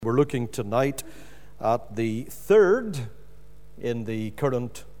We're looking tonight at the third in the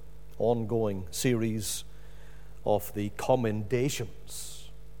current ongoing series of the Commendations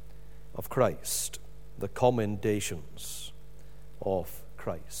of Christ. The Commendations of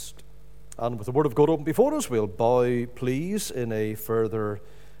Christ. And with the Word of God open before us, we'll bow, please, in a further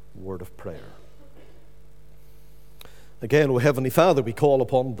word of prayer. Again, O Heavenly Father, we call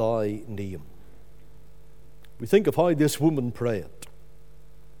upon Thy name. We think of how this woman prayed.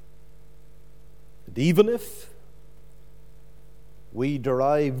 And even if we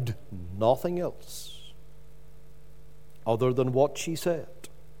derived nothing else other than what she said,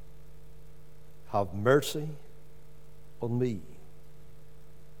 have mercy on me.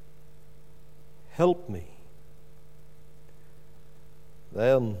 Help me.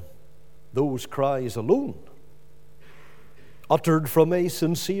 Then those cries alone, uttered from a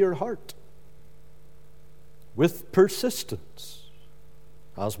sincere heart, with persistence,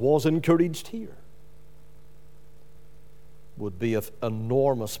 as was encouraged here, would be of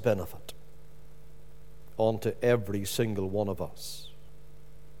enormous benefit unto every single one of us.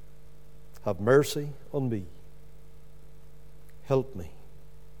 Have mercy on me. Help me,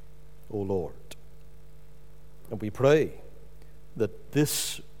 O Lord. And we pray that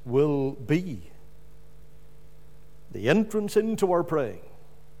this will be the entrance into our praying,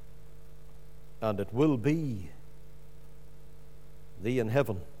 and it will be Thee in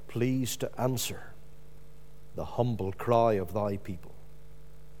heaven pleased to answer the humble cry of Thy people.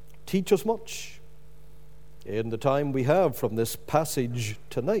 Teach us much in the time we have from this passage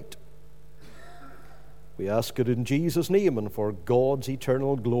tonight. We ask it in Jesus' name and for God's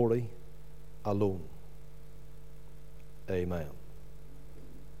eternal glory alone. Amen.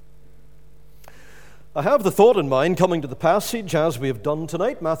 I have the thought in mind, coming to the passage as we have done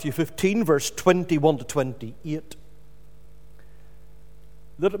tonight, Matthew 15, verse 21 to 28,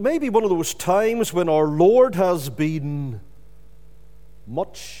 that it may be one of those times when our Lord has been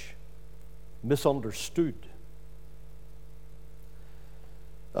much misunderstood.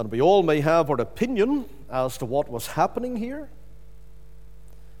 And we all may have our opinion as to what was happening here.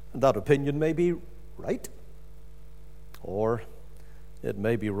 And that opinion may be right, or it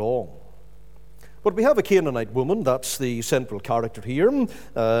may be wrong. But we have a Canaanite woman, that's the central character here,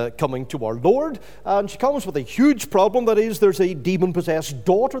 coming to our Lord, and she comes with a huge problem. That is, there's a demon-possessed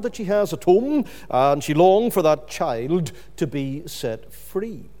daughter that she has at home, and she longed for that child to be set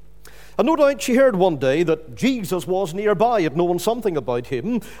free. And no doubt she heard one day that Jesus was nearby, had known something about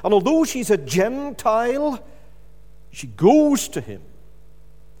him, and although she's a Gentile, she goes to him,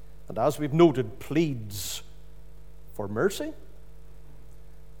 and as we've noted, pleads for mercy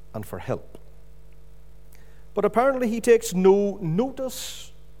and for help. But apparently he takes no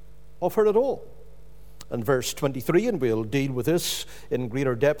notice of her at all. In verse 23, and we'll deal with this in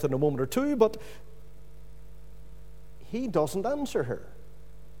greater depth in a moment or two, but he doesn't answer her.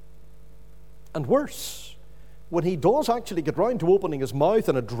 And worse, when he does actually get round to opening his mouth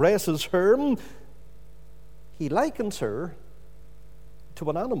and addresses her, he likens her to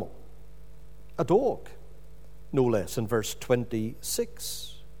an animal, a dog, no less, in verse 26.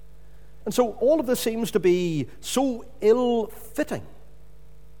 And so all of this seems to be so ill-fitting.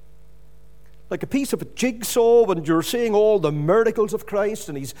 Like a piece of a jigsaw, when you're seeing all the miracles of Christ,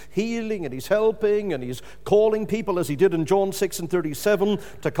 and he's healing, and he's helping, and he's calling people, as he did in John 6 and 37,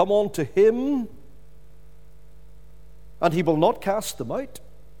 to come on to him, and he will not cast them out.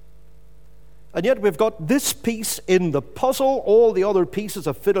 And yet we've got this piece in the puzzle. All the other pieces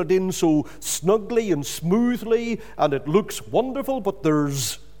are fitted in so snugly and smoothly, and it looks wonderful, but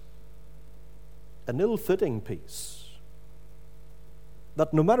there's an ill-fitting piece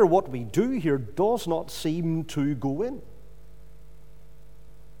that no matter what we do here does not seem to go in.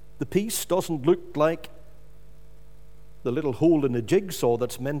 The piece doesn't look like the little hole in the jigsaw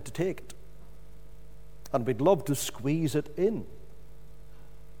that's meant to take it. And we'd love to squeeze it in.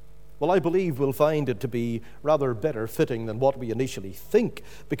 Well, I believe we'll find it to be rather better fitting than what we initially think,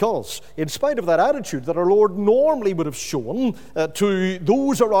 because in spite of that attitude that our Lord normally would have shown to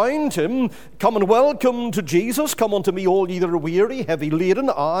those around him, come and welcome to Jesus, come unto me all ye that are weary, heavy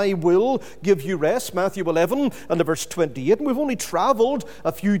laden, I will give you rest, Matthew 11 and verse 28, and we've only traveled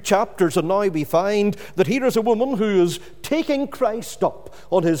a few chapters, and now we find that here is a woman who is taking Christ up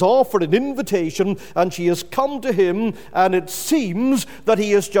on his offer and invitation, and she has come to him, and it seems that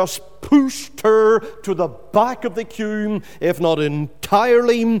he has just pushed her to the back of the queue, if not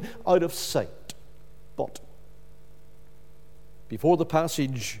entirely out of sight. But before the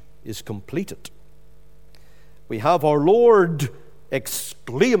passage is completed, we have our Lord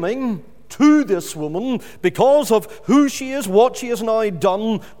exclaiming to this woman because of who she is, what she has now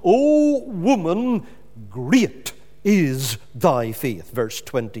done. O woman, great is thy faith. Verse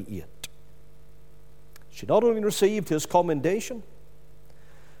 28. She not only received his commendation,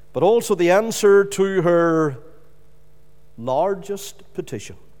 but also the answer to her largest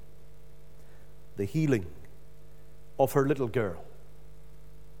petition, the healing of her little girl.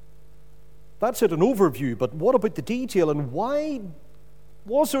 That's it, an overview, but what about the detail, and why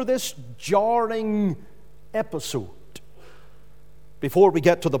was there this jarring episode before we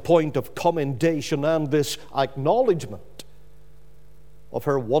get to the point of commendation and this acknowledgement of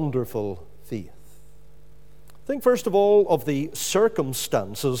her wonderful faith? Think first of all of the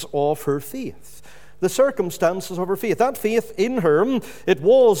circumstances of her faith. The circumstances of her faith. That faith in her, it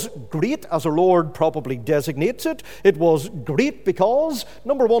was great, as our Lord probably designates it. It was great because,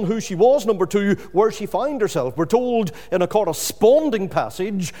 number one, who she was. Number two, where she found herself. We're told in a corresponding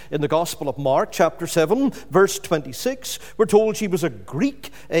passage in the Gospel of Mark, chapter 7, verse 26, we're told she was a Greek,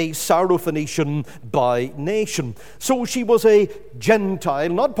 a Syrophoenician by nation. So she was a Gentile,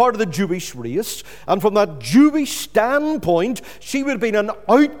 not part of the Jewish race. And from that Jewish standpoint, she would have been an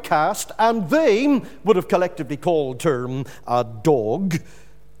outcast, and they would have collectively called her a dog.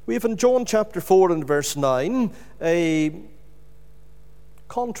 We have in John chapter 4 and verse 9 a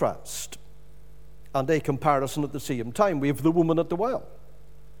contrast and a comparison at the same time. We have the woman at the well.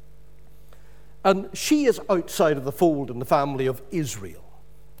 And she is outside of the fold in the family of Israel.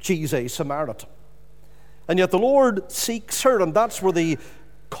 She's a Samaritan. And yet the Lord seeks her, and that's where the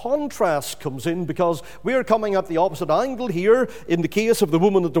contrast comes in, because we're coming at the opposite angle here. In the case of the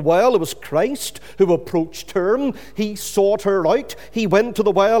woman at the well, it was Christ who approached her. He sought her out. He went to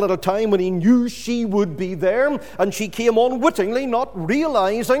the well at a time when he knew she would be there, and she came unwittingly, not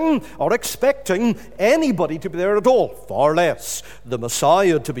realizing or expecting anybody to be there at all, far less the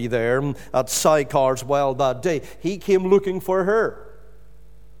Messiah to be there at Sychar's well that day. He came looking for her.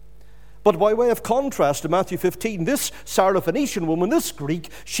 But by way of contrast, in Matthew 15, this Syrophoenician woman, this Greek,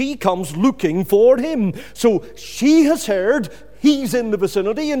 she comes looking for him. So she has heard he's in the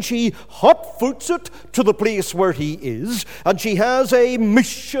vicinity, and she hot-foots it to the place where he is. And she has a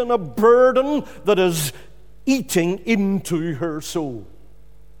mission, a burden that is eating into her soul.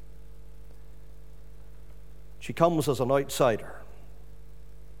 She comes as an outsider.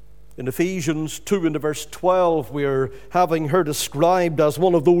 In Ephesians 2 and verse 12, we're having her described as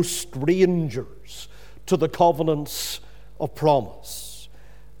one of those strangers to the covenants of promise.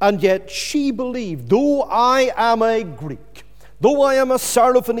 And yet she believed, though I am a Greek, though I am a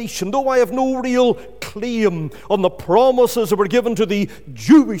Syrophoenician, though I have no real claim on the promises that were given to the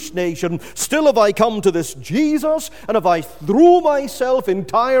Jewish nation, still have I come to this Jesus, and if I throw myself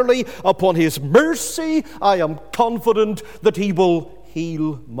entirely upon his mercy, I am confident that he will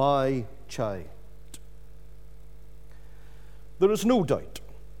heal my child. There is no doubt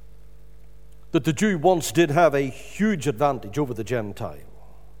that the Jew once did have a huge advantage over the Gentile.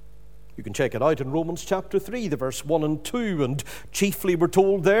 You can check it out in Romans chapter 3, the verse 1 and 2, and chiefly we're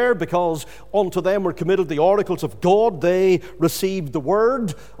told there, because unto them were committed the oracles of God. They received the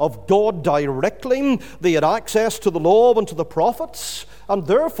word of God directly. They had access to the law and to the prophets, and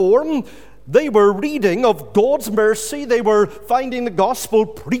therefore they were reading of God's mercy. They were finding the gospel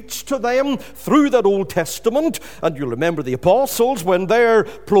preached to them through that Old Testament. And you'll remember the apostles, when they're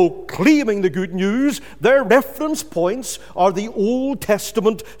proclaiming the good news, their reference points are the Old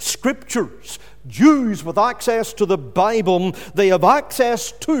Testament scriptures. Jews with access to the Bible, they have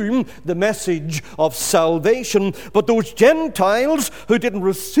access to the message of salvation. But those Gentiles who didn't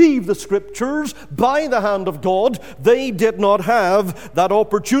receive the scriptures by the hand of God, they did not have that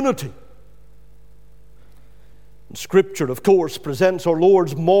opportunity. Scripture, of course, presents our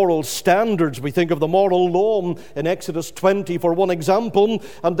Lord's moral standards. We think of the moral law in Exodus 20 for one example,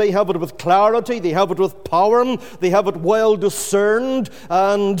 and they have it with clarity, they have it with power, they have it well discerned,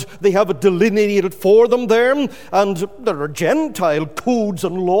 and they have it delineated for them there. And there are Gentile codes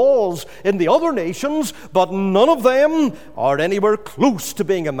and laws in the other nations, but none of them are anywhere close to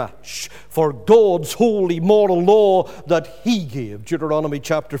being a match for God's holy moral law that he gave. Deuteronomy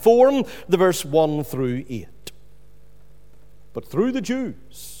chapter 4, the verse 1 through 8. But through the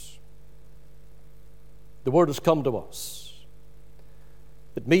Jews, the word has come to us.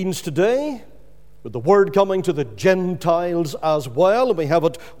 It means today, with the word coming to the Gentiles as well. And we have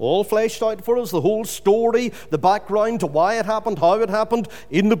it all fleshed out for us, the whole story, the background to why it happened, how it happened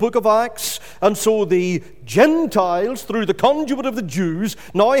in the book of Acts. And so the Gentiles, through the conduit of the Jews,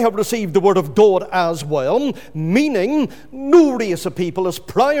 now have received the word of God as well, meaning no race of people has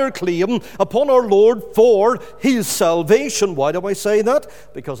prior claim upon our Lord for his salvation. Why do I say that?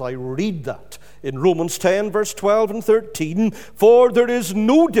 Because I read that in Romans 10, verse 12 and 13, for there is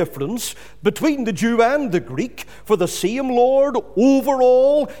no difference between the Jew and the Greek, for the same Lord over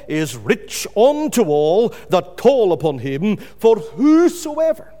all is rich unto all that call upon him, for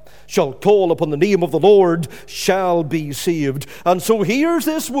whosoever shall call upon the name of the Lord shall be saved. And so here's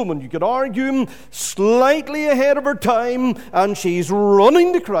this woman, you could argue, slightly ahead of her time, and she's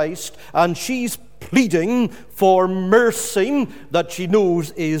running to Christ, and she's pleading for mercy that she knows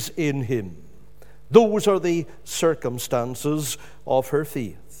is in him. Those are the circumstances of her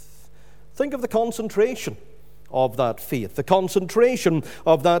faith. Think of the concentration of that faith. The concentration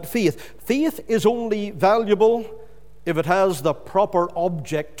of that faith. Faith is only valuable if it has the proper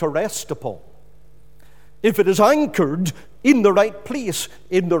object to rest upon. If it is anchored in the right place,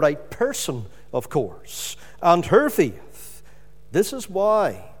 in the right person, of course. And her faith, this is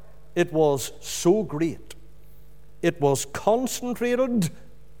why it was so great. It was concentrated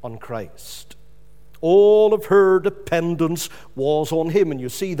on Christ. All of her dependence was on him. And you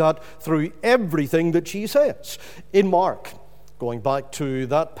see that through everything that she says. In Mark, going back to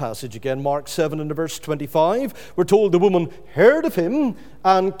that passage again, Mark 7 and verse 25, we're told the woman heard of him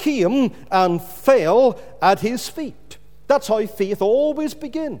and came and fell at his feet. That's how faith always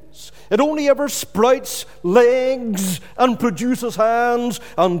begins. It only ever sprouts legs and produces hands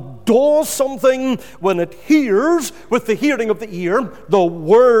and does something when it hears, with the hearing of the ear, the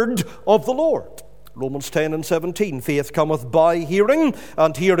word of the Lord. Romans 10 and 17, faith cometh by hearing,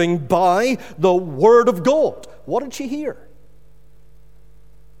 and hearing by the word of God. What did she hear?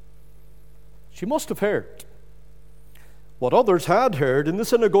 She must have heard what others had heard in the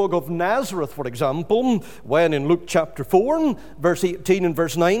synagogue of Nazareth, for example, when in Luke chapter 4, verse 18 and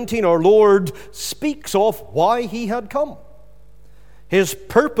verse 19, our Lord speaks of why he had come, his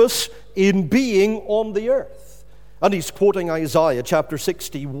purpose in being on the earth. And he's quoting Isaiah chapter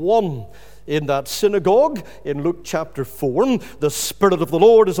 61. In that synagogue, in Luke chapter 4, the Spirit of the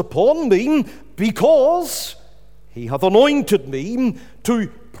Lord is upon me, because he hath anointed me to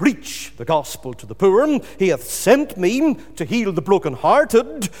preach the gospel to the poor. He hath sent me to heal the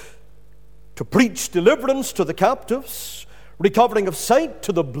brokenhearted, to preach deliverance to the captives, recovering of sight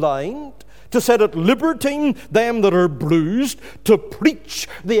to the blind, to set at liberty them that are bruised, to preach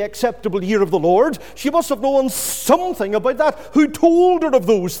the acceptable year of the Lord. She must have known something about that. Who told her of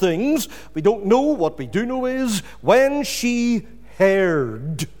those things? We don't know. What we do know is when she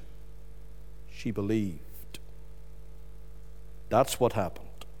heard, she believed. That's what happened.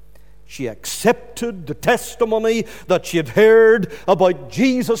 She accepted the testimony that she had heard about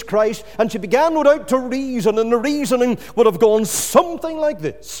Jesus Christ, and she began, no doubt, to reason, and the reasoning would have gone something like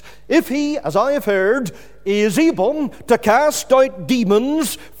this. If he, as I have heard, is able to cast out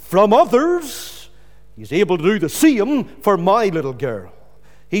demons from others, he's able to do the same for my little girl.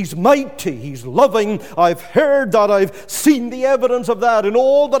 He's mighty, he's loving. I've heard that, I've seen the evidence of that in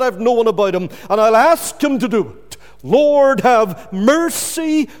all that I've known about him, and I'll ask him to do it. Lord, have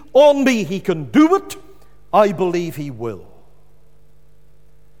mercy on me. He can do it. I believe he will.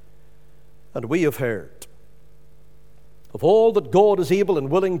 And we have heard of all that God is able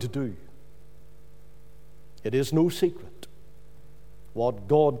and willing to do. It is no secret what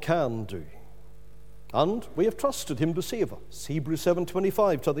God can do. And we have trusted him to save us. Hebrews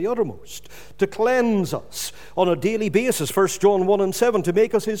 7:25, to the uttermost, to cleanse us on a daily basis. 1 John 1 and 7, to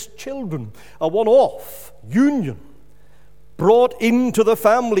make us his children, a one-off union, brought into the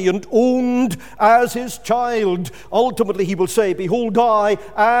family and owned as his child. Ultimately, he will say, behold, I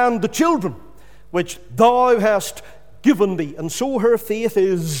and the children which thou hast given me. And so her faith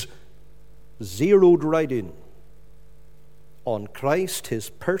is zeroed right in on Christ, his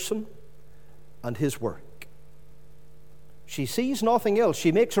person, and his work. She sees nothing else.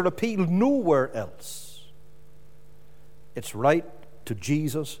 She makes her appeal nowhere else. It's right to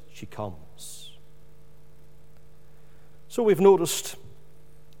Jesus she comes. So we've noticed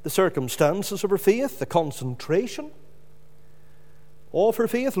the circumstances of her faith, the concentration of her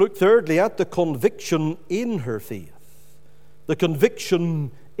faith. Look thirdly at the conviction in her faith. The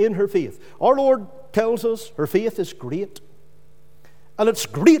conviction in her faith. Our Lord tells us her faith is great. And it's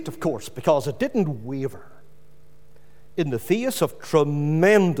great, of course, because it didn't waver in the face of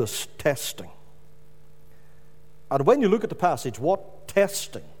tremendous testing. And when you look at the passage, what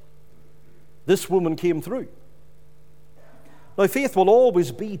testing this woman came through. Now, faith will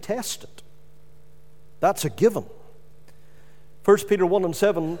always be tested. That's a given. 1 Peter 1 and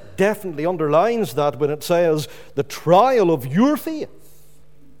 7 definitely underlines that when it says, the trial of your faith,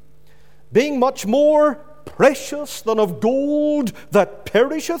 being much more precious than of gold that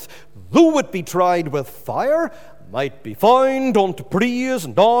perisheth, though it be tried with fire, might be found unto praise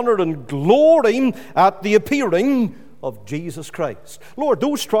and honor and glory at the appearing of Jesus Christ. Lord,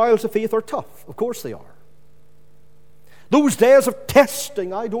 those trials of faith are tough. Of course they are. Those days of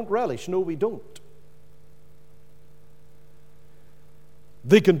testing I don't relish. No, we don't.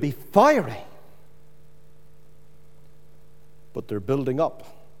 They can be fiery, but they're building up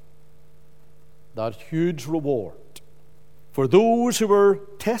that huge reward for those who are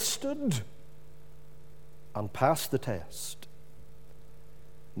tested and pass the test,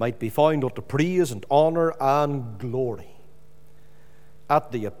 might be found unto praise and honor and glory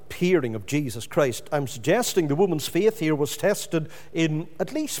at the appearing of Jesus Christ. I'm suggesting the woman's faith here was tested in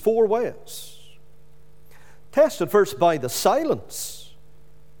at least 4 ways. Tested first by the silence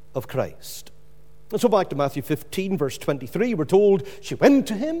of Christ. And so back to Matthew 15, verse 23, we're told she went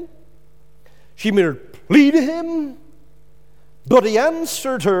to him, she made plea to him, but he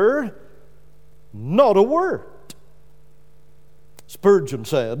answered her not a word. Spurgeon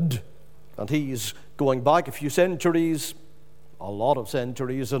said, and he's going back a few centuries, a lot of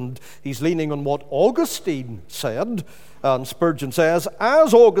centuries, and he's leaning on what Augustine said. And Spurgeon says,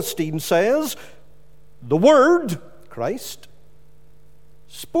 as Augustine says, the Word, Christ,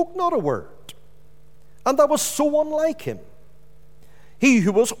 spoke not a word. And that was so unlike him. He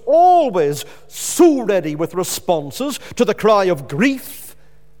who was always so ready with responses to the cry of grief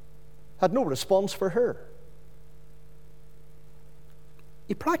had no response for her.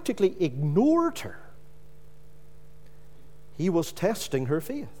 He practically ignored her. He was testing her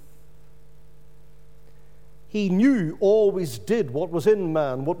faith. He knew, always did, what was in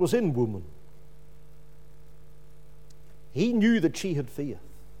man, what was in woman. He knew that she had faith.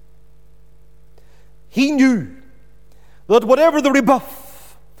 He knew that whatever the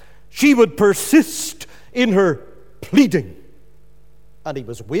rebuff, she would persist in her pleading. And he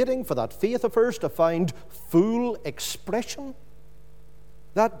was waiting for that faith of hers to find full expression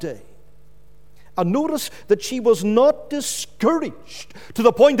that day. And notice that she was not discouraged to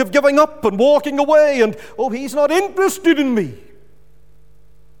the point of giving up and walking away and, oh, he's not interested in me.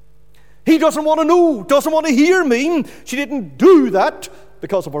 He doesn't want to know, doesn't want to hear me. She didn't do that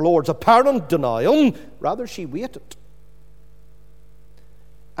because of our Lord's apparent denial. Rather, she waited.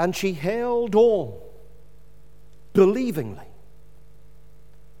 And she held on believingly.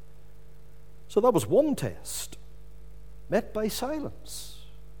 So that was one test, met by silence.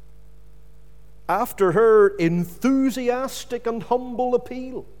 After her enthusiastic and humble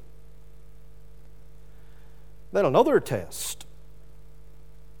appeal. Then another test,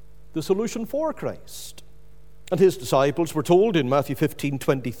 the solution for Christ. And his disciples were told in Matthew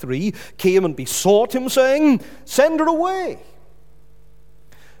 15:23, came and besought him, saying, send her away,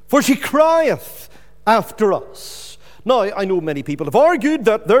 for she crieth after us. Now, I know many people have argued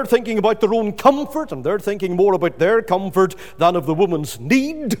that they're thinking about their own comfort, and they're thinking more about their comfort than of the woman's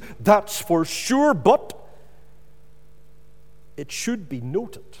need. That's for sure, but it should be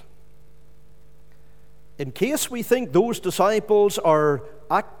noted, in case we think those disciples are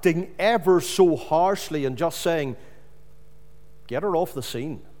acting ever so harshly and just saying, get her off the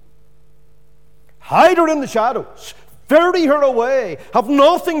scene, hide her in the shadows, ferry her away, have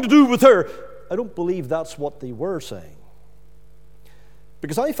nothing to do with her. I don't believe that's what they were saying.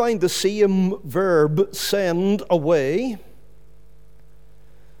 Because I find the same verb, send away,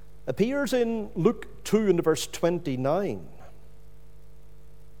 appears in Luke 2 and verse 29.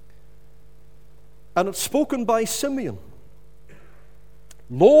 And it's spoken by Simeon.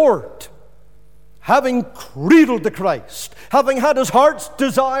 Lord, having cradled the Christ, having had his heart's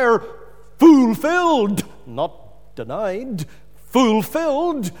desire fulfilled, not denied,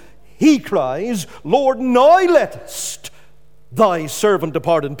 fulfilled, he cries, Lord, now lettest thy servant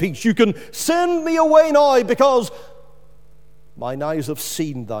depart in peace. You can send me away now, because mine eyes have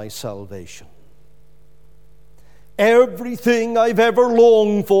seen thy salvation. Everything I've ever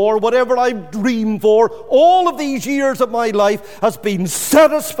longed for, whatever I've dreamed for, all of these years of my life has been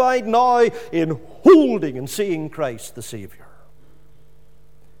satisfied now in holding and seeing Christ the Savior.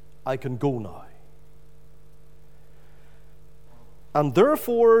 I can go now. And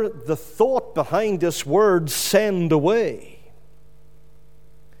therefore, the thought behind this word, send away,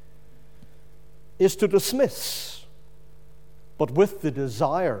 is to dismiss, but with the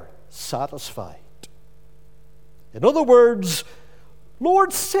desire satisfied. In other words,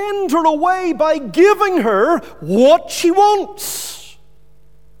 Lord, send her away by giving her what she wants.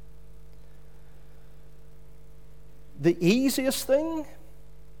 The easiest thing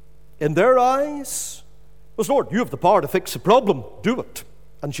in their eyes was, Lord, you have the power to fix the problem. Do it.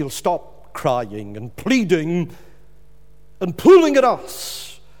 And she'll stop crying and pleading and pulling at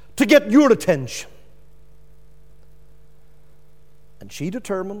us to get your attention. And she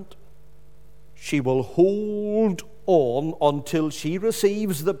determined she will hold on until she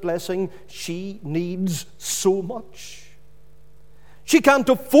receives the blessing she needs so much. She can't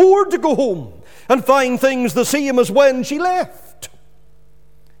afford to go home and find things the same as when she left.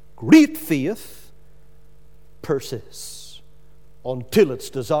 Great faith persists until its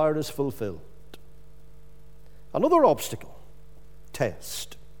desire is fulfilled. Another obstacle,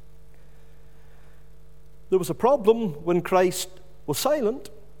 test. There was a problem when Christ was silent,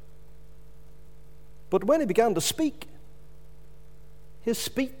 but when he began to speak, his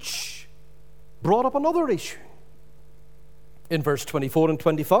speech brought up another issue in verse 24 and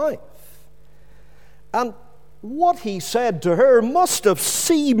 25. And what he said to her must have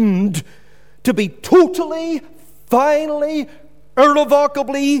seemed to be totally, finally,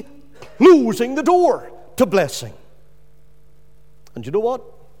 irrevocably closing the door to blessing. And you know what?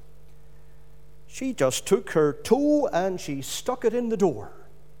 She just took her toe and she stuck it in the door.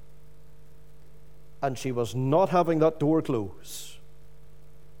 And she was not having that door close.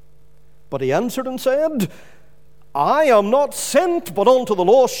 But he answered and said, I am not sent but unto the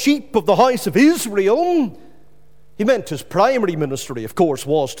lost sheep of the house of Israel. He meant his primary ministry, of course,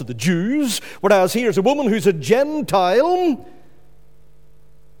 was to the Jews, whereas here's a woman who's a Gentile.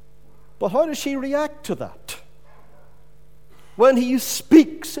 But how does she react to that? When he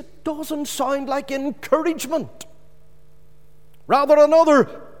speaks, it doesn't sound like encouragement. Rather, another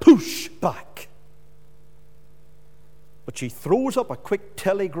pushback. But she throws up a quick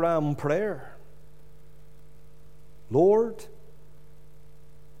telegram prayer. Lord,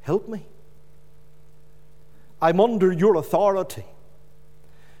 help me. I'm under your authority.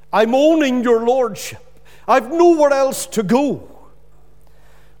 I'm owning your lordship. I've nowhere else to go.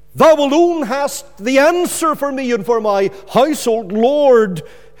 Thou alone hast the answer for me and for my household. Lord,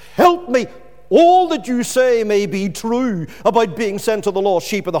 help me. All that you say may be true about being sent to the lost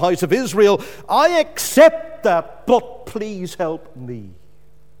sheep of the house of Israel. I accept that, but please help me.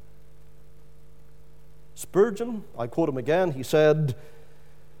 Spurgeon, I quote him again, he said,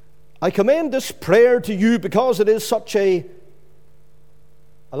 I commend this prayer to you because it is such a,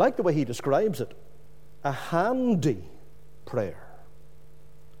 I like the way he describes it, a handy prayer.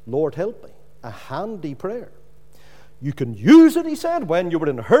 Lord, help me. A handy prayer. You can use it, he said, when you're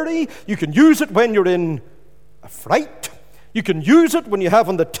in a hurry. You can use it when you're in a fright. You can use it when you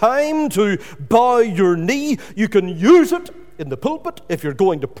haven't the time to bow your knee. You can use it in the pulpit if you're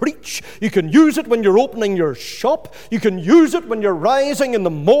going to preach. You can use it when you're opening your shop. You can use it when you're rising in the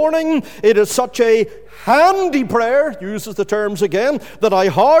morning. It is such a handy prayer, uses the terms again, that I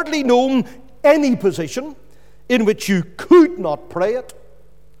hardly know any position in which you could not pray it.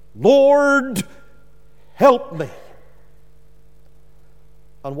 Lord, help me.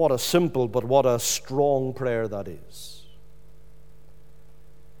 And what a simple but what a strong prayer that is.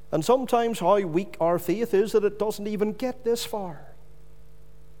 And sometimes how weak our faith is that it doesn't even get this far.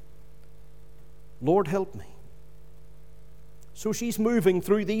 Lord, help me. So she's moving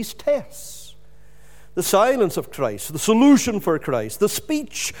through these tests. The silence of Christ, the solution for Christ, the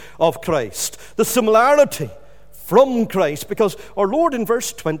speech of Christ, the similarity from Christ, because our Lord in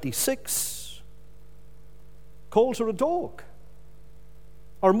verse 26 calls her a dog,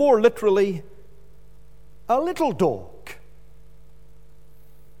 or more literally, a little dog.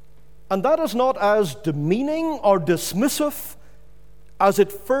 And that is not as demeaning or dismissive as it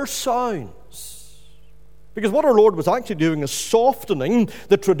first sounds. Because what our Lord was actually doing is softening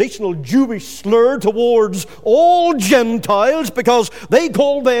the traditional Jewish slur towards all Gentiles, because they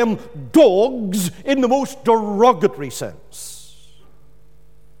call them dogs in the most derogatory sense.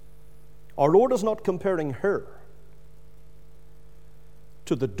 Our Lord is not comparing her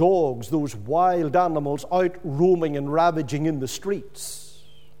to the dogs, those wild animals out roaming and ravaging in the streets,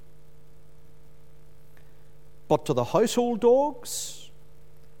 but to the household dogs,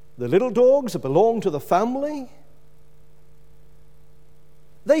 the little dogs that belong to the family.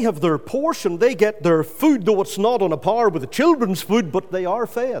 They have their portion, they get their food, though it's not on a par with the children's food, but they are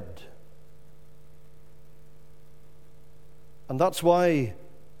fed. And that's why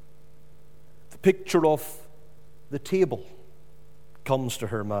the picture of the table comes to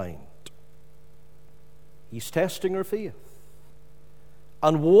her mind. He's testing her faith.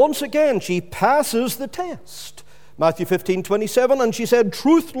 And once again, she passes the test Matthew 15:27, and she said,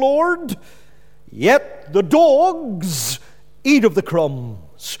 "Truth, Lord, yet the dogs eat of the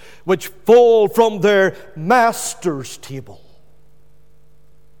crumbs which fall from their master's table."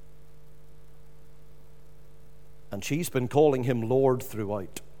 And she's been calling him Lord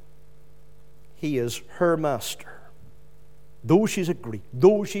throughout. He is her master. Though she's a Greek,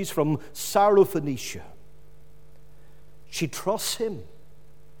 though she's from Syrophoenicia, she trusts him.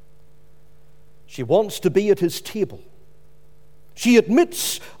 She wants to be at his table. She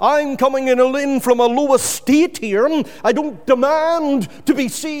admits, I'm coming in from a low estate here. I don't demand to be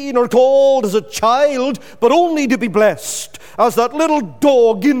seen or called as a child, but only to be blessed as that little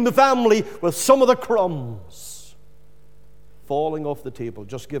dog in the family with some of the crumbs falling off the table.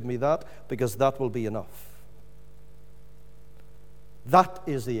 Just give me that, because that will be enough. That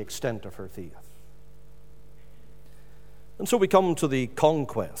is the extent of her faith. And so we come to the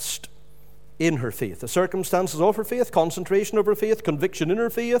conquest in her faith. The circumstances of her faith, concentration of her faith, conviction in her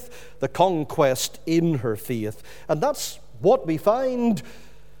faith, the conquest in her faith. And that's what we find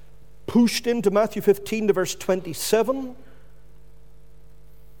pushed into Matthew 15 to verse 27.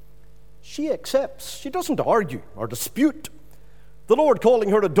 She accepts. She doesn't argue or dispute the Lord calling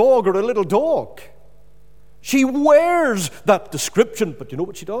her a dog or a little dog. She wears that description, but you know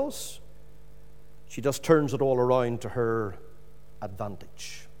what she does? She just turns it all around to her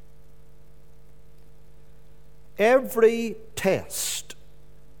advantage. Every test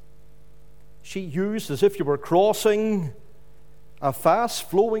she used as if you were crossing a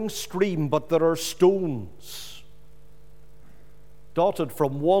fast-flowing stream, but there are stones dotted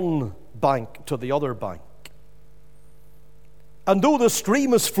from one bank to the other bank. And though the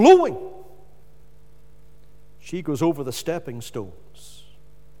stream is flowing, she goes over the stepping stones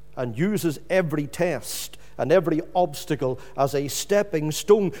and uses every test and every obstacle as a stepping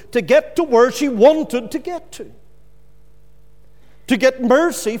stone to get to where she wanted to get to get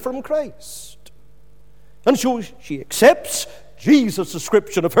mercy from Christ. And so she accepts Jesus'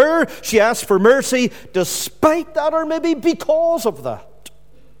 description of her. She asks for mercy despite that, or maybe because of that.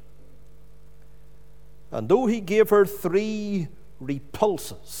 And though he gave her 3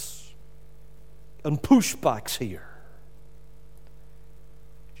 repulses and pushbacks here,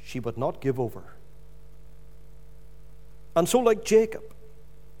 she would not give over. And so, like Jacob,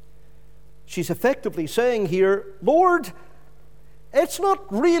 she's effectively saying here, Lord, it's not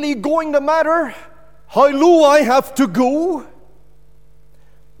really going to matter how low I have to go.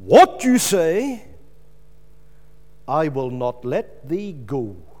 What you say, I will not let thee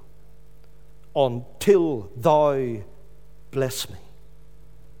go until thou bless me.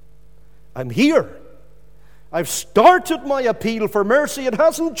 I'm here. I've started my appeal for mercy. It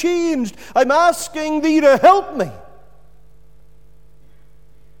hasn't changed. I'm asking thee to help me.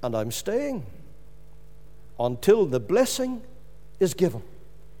 And I'm staying until the blessing is given.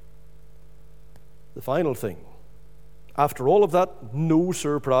 The final thing, after all of that, no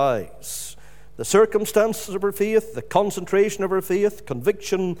surprise. The circumstances of her faith, the concentration of her faith,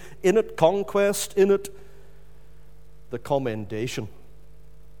 conviction in it, conquest in it, the commendation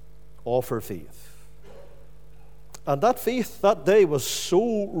of her faith. And that faith that day was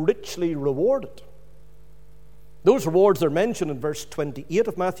so richly rewarded. Those rewards are mentioned in verse 28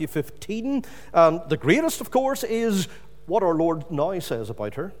 of Matthew 15. And the greatest, of course, is what our Lord now says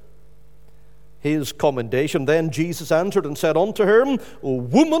about her. His commendation. Then Jesus answered and said unto her, O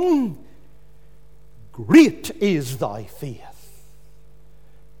woman, great is thy faith.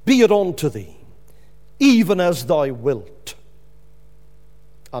 Be it unto thee, even as thou wilt.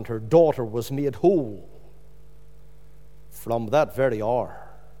 And her daughter was made whole from that very hour.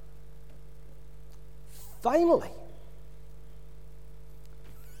 Finally,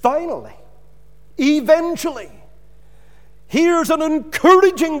 eventually, here's an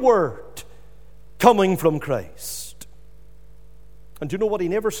encouraging word coming from Christ. And do you know what? He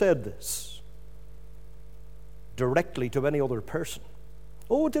never said this directly to any other person.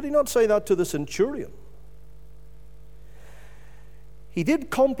 Oh, did he not say that to the centurion? He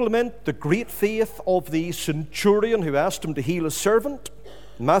did compliment the great faith of the centurion who asked him to heal his servant,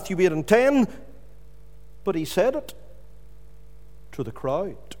 Matthew 8 and 10, but he said it to the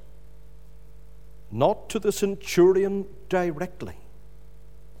crowd, not to the centurion directly.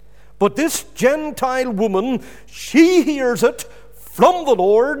 But this Gentile woman, she hears it from the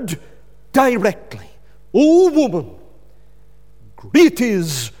Lord directly. O woman, great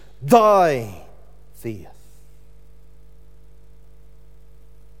is thy faith.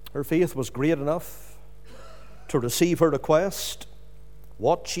 Her faith was great enough to receive her request,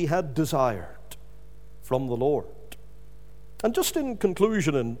 what she had desired from the Lord. And just in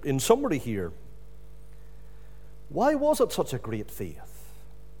conclusion and in summary here, Why was it such a great faith?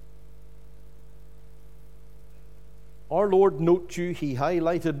 Our Lord, note you, he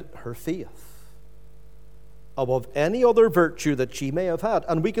highlighted her faith above any other virtue that she may have had.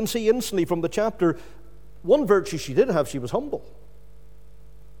 And we can see instantly from the chapter, one virtue she did have, she was humble.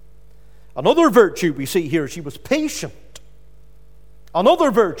 Another virtue we see here, she was patient.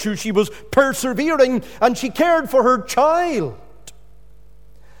 Another virtue, she was persevering, and she cared for her child.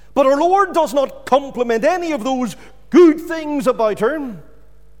 But our Lord does not compliment any of those good things about her,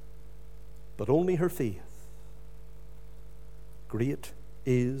 but only her faith. Great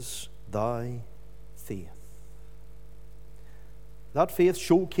is thy faith. That faith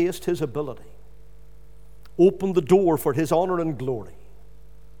showcased his ability, opened the door for his honor and glory,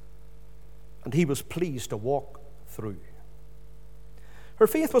 and he was pleased to walk through. Her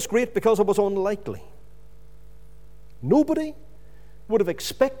faith was great because it was unlikely. Nobody would have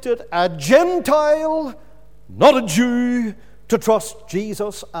expected a Gentile, not a Jew, to trust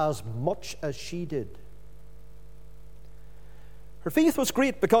Jesus as much as she did. Her faith was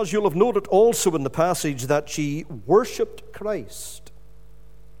great because you'll have noted also in the passage that she worshipped Christ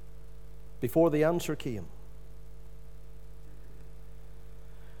before the answer came.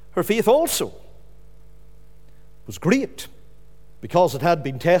 Her faith also was great because it had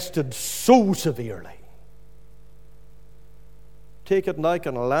been tested so severely. Take it like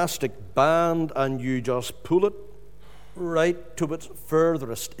an elastic band and you just pull it right to its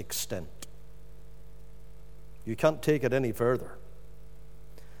furthest extent. You can't take it any further.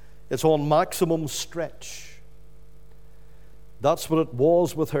 It's on maximum stretch. That's what it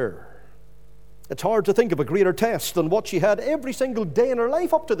was with her. It's hard to think of a greater test than what she had every single day in her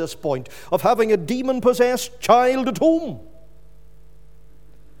life up to this point, of having a demon-possessed child at home.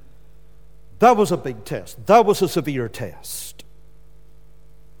 That was a big test. That was a severe test.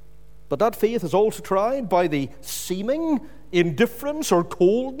 But that faith is also tried by the seeming indifference or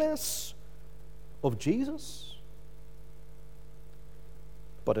coldness of Jesus.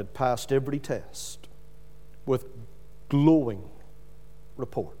 But it passed every test with glowing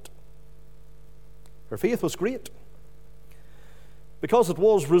report. Her faith was great because it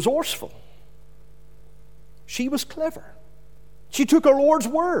was resourceful. She was clever. She took our Lord's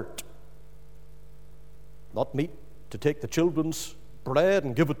word. Not meat to take the children's bread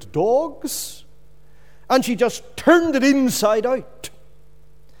and give it to dogs. And she just turned it inside out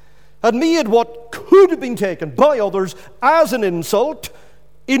and made what could have been taken by others as an insult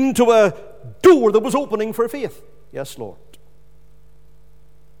into a door that was opening for faith. Yes, Lord.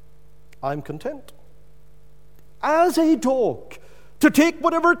 I'm content as a dog to take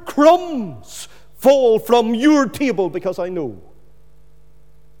whatever crumbs fall from your table, because I know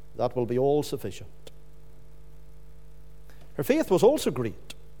that will be all sufficient. Her faith was also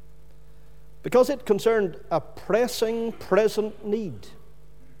great because it concerned a pressing present need.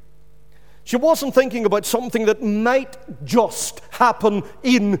 She wasn't thinking about something that might just happen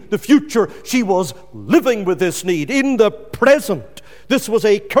in the future. She was living with this need in the present. This was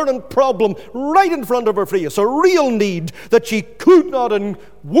a current problem right in front of her face, a real need that she could not and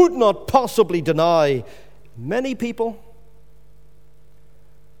would not possibly deny. Many people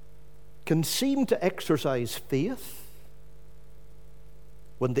can seem to exercise faith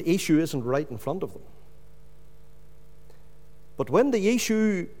when the issue isn't right in front of them. But when the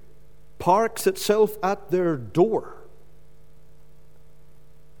issue parks itself at their door,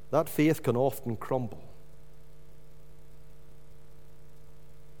 that faith can often crumble.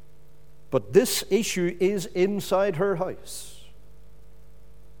 But this issue is inside her house.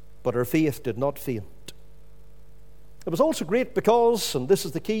 But her faith did not faint. It was also great because, and this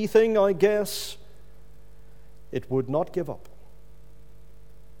is the key thing, I guess, it would not give up.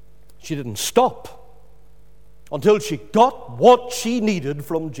 She didn't stop until she got what she needed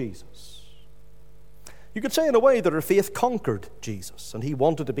from Jesus. You could say in a way that her faith conquered Jesus, and he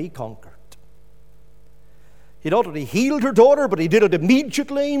wanted to be conquered. He'd already healed her daughter, but he did it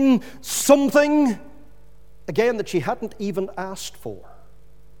immediately. Something, again, that she hadn't even asked for.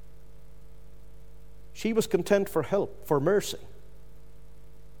 She was content for help, for mercy.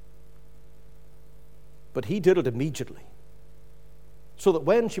 But he did it immediately, so that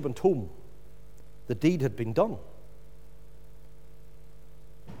when she went home, the deed had been done.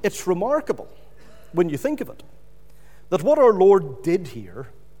 It's remarkable, when you think of it, that what our Lord did here,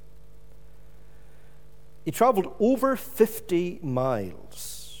 he traveled over 50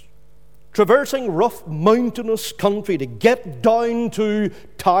 miles, traversing rough mountainous country to get down to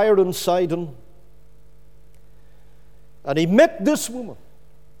Tyre and Sidon. And he met this woman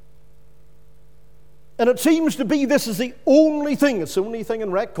And it seems to be this is the only thing, it's the only thing in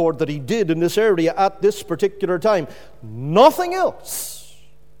record that he did in this area at this particular time. Nothing else.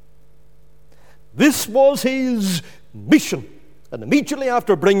 This was his mission. And immediately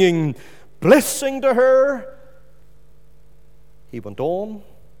after bringing blessing to her, he went on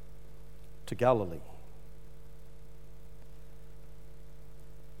to Galilee.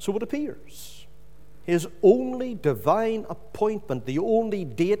 So it appears his only divine appointment, the only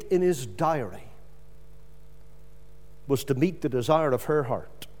date in his diary, was to meet the desire of her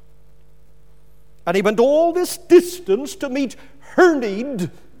heart. And he went all this distance to meet her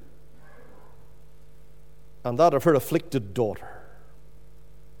need and that of her afflicted daughter.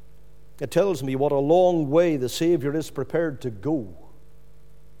 It tells me what a long way the Savior is prepared to go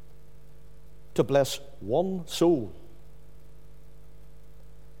to bless one soul.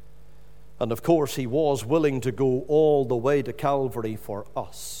 And of course, he was willing to go all the way to Calvary for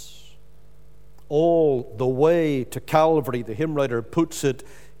us. All the way to Calvary, the hymn writer puts it,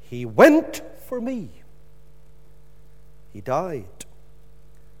 he went for me. He died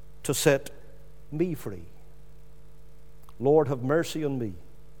to set me free. Lord, have mercy on me.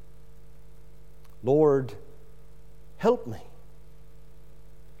 Lord, help me.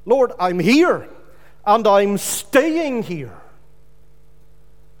 Lord, I'm here and I'm staying here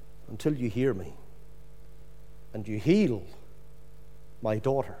until you hear me and you heal my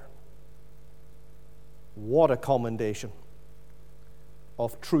daughter. What a commendation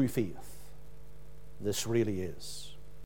of true faith this really is.